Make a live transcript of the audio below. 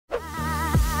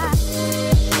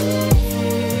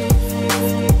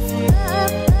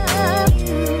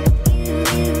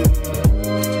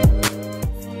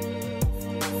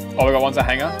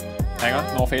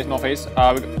northeast,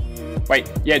 northeast. Wait,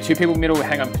 yeah, 2 people middle,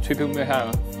 hang on. 2 people middle, hang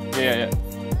on. Yeah.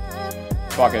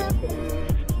 Fuck it.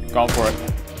 Going for it.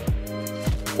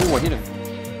 Oh, I hit him.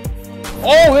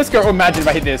 Oh, let's go. Oh, imagine if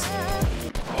I hit this.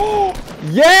 Oh,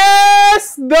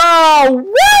 yes! No!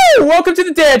 Woo! Welcome to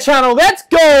the Dare channel. Let's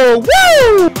go!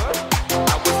 Woo!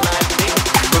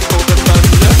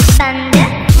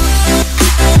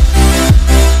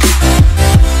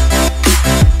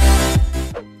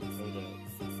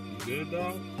 Good,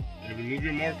 dog? Hey, remove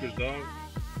your markers, dog.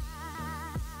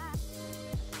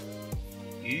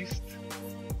 East?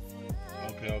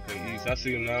 Okay, east. I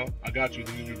see him now. I got you.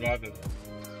 You're driving.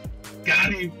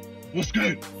 Got him! What's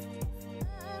good?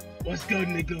 What's good,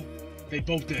 nigga? They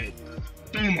both dead.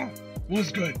 Toma!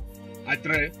 What's good? I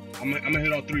three. I'm gonna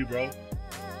hit all 3, bro.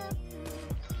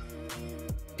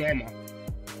 Toma.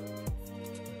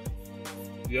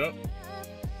 Yup.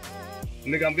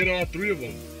 Nigga, I'm getting all 3 of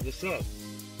them. What's up?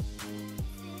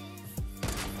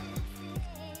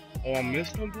 Oh, I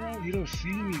missed him, bro? You don't see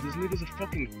me. This nigga's a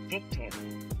fucking fucktard.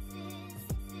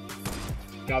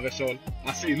 Son.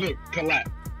 I see, look, collapse.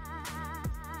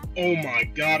 Oh my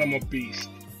god, I'm a beast.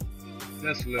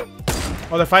 That's lit.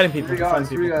 Oh, they're fighting people.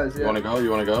 Three guys, yeah. You wanna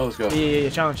go? Let's go. Yeah.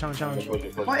 Challenge.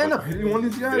 I end up hitting one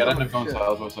of these guys. Yeah, I don't have phone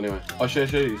styles anyway. Oh, shit,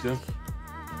 you see him?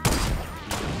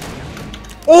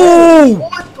 Oh!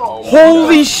 What the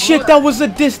Holy shit, that was a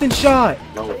distant shot.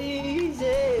 No.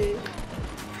 Easy.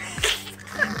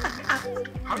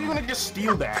 How are you gonna just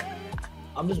steal that?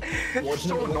 I'm just watching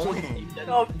So it. annoying.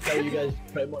 I'll tell you guys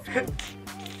pretty much.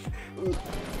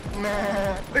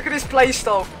 Look at this play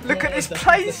style. Look at this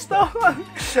play style.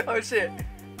 Oh shit.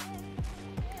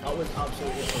 That was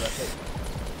absolutely horrific.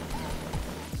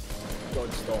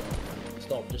 George, stop.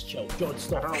 Stop, just chill. George, I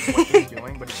stop. don't know what he's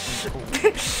doing, but it's cool.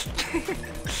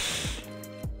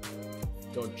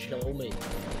 George, chill, mate.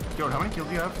 George, how many kills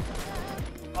do you have?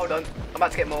 Hold on. I'm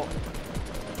about to get more.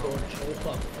 George, chill,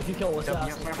 fuck. If you kill this guy,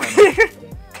 Yes, my that's... friend.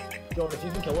 George, if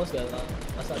you can kill this guy,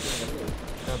 that's actually gonna do.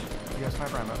 Yes, my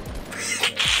friend.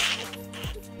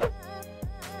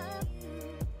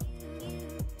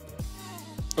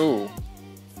 Ooh.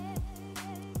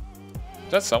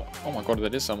 That's some. Oh my god,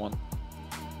 that is someone.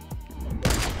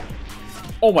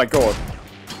 Oh my god.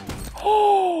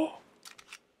 Oh!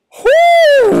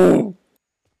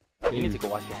 You need to go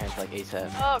wash your hands like ASAP.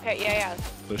 Oh, okay, yeah.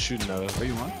 They're shooting at us. Where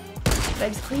you want?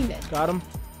 Let's clean it. Got him.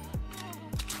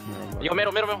 Yo,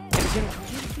 middle.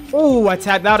 Oh, I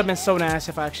tagged. That would have been so nice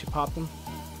if I actually popped him.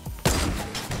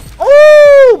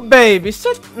 Oh, baby.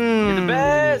 Such. You're the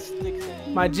best.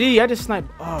 My G, I just sniped.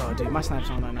 Oh, dude, my snipe's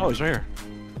on right now. Oh, he's right here.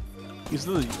 He's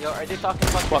literally. Yo, are they talking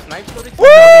about what snipes?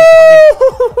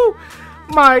 Woo!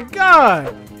 My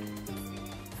god.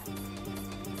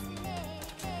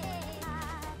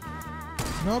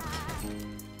 Nope.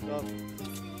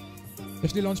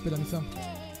 יש לי launchpad, אני שם.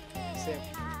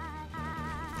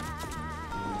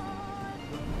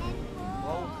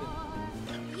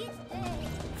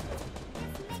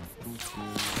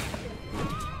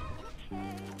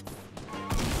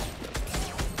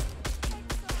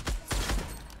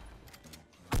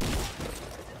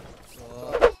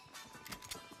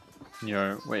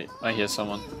 Yo, wait, I hear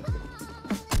someone.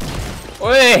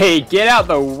 Hey, get out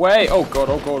the way! Oh god,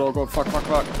 fuck.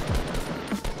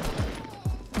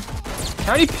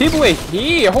 How many people are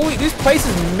here? Holy, this place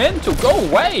is mental. Go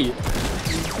away!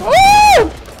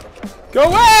 Woo! Go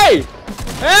away!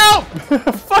 Help!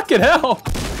 Fucking hell!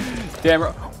 Damn.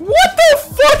 What the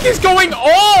fuck is going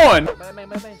on?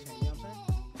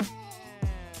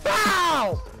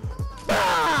 Bow!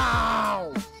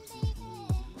 Bow!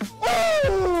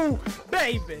 Oh,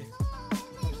 baby!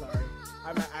 I'm sorry. I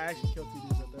actually killed 2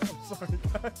 dudes up there. I'm sorry,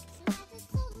 guys.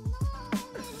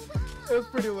 It was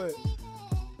pretty lit.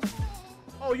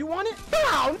 Oh, you want it?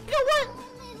 Bow! You know what?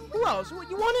 Who else?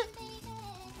 You want it?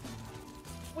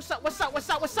 What's up?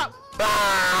 Bow!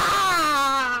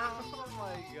 Oh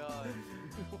my god.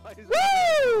 Why is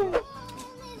Woo!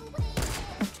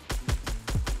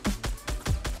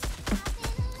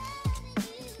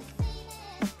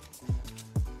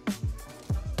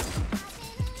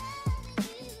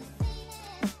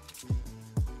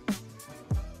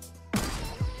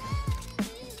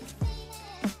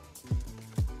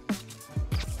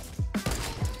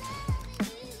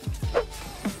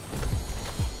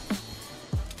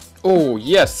 Oh,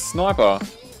 yes, sniper.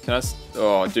 Can I?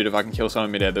 Oh, dude, if I can kill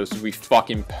someone midair, this would be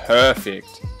fucking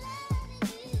perfect.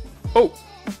 Oh.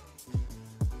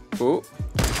 Oh.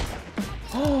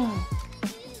 Oh.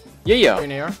 Yeah.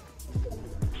 Green AR.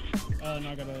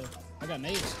 No, I got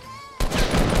nades.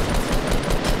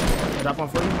 Drop one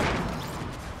for you.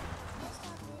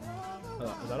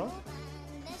 Is that all?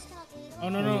 Oh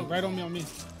no, no, right on me, on me.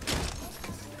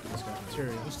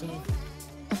 Material. There's two.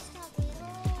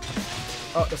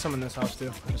 Oh, there's some in this house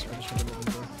too. I just heard them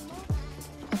moving through.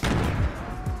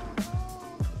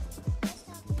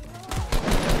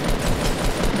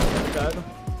 Got him.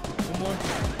 One more.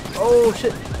 Oh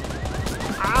shit!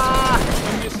 Ah!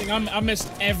 I'm missing. I missed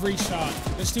every shot.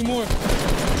 There's two more.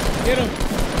 Get him.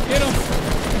 Get him.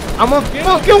 I'm a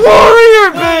fucking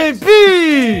warrior, baby!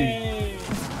 Hey.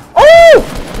 Oh!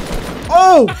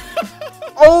 Oh!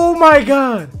 Oh my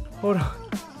god! Hold on.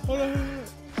 Hold on.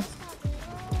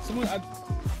 Someone.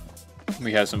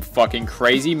 We have some fucking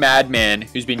crazy madman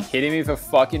who's been hitting me with a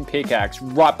fucking pickaxe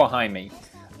right behind me.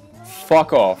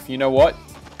 Fuck off. You know what?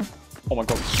 Oh my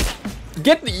god.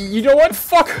 Get the. You know what?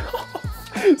 Fuck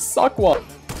off. Suck one.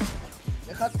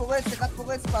 אחד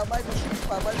פורץ, פעמיים נושאים,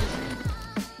 פעמיים נושאים.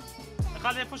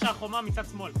 אחד איפה שהחומה מצד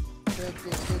שמאל.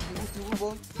 תראו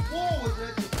בו. וואו,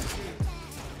 זה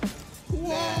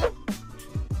וואו.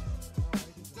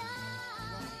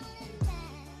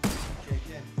 כן,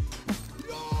 כן.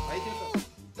 ראיתי אותו.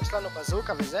 יש לנו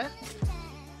בזוקה וזה?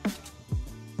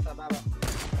 סבבה.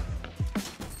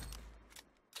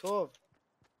 טוב.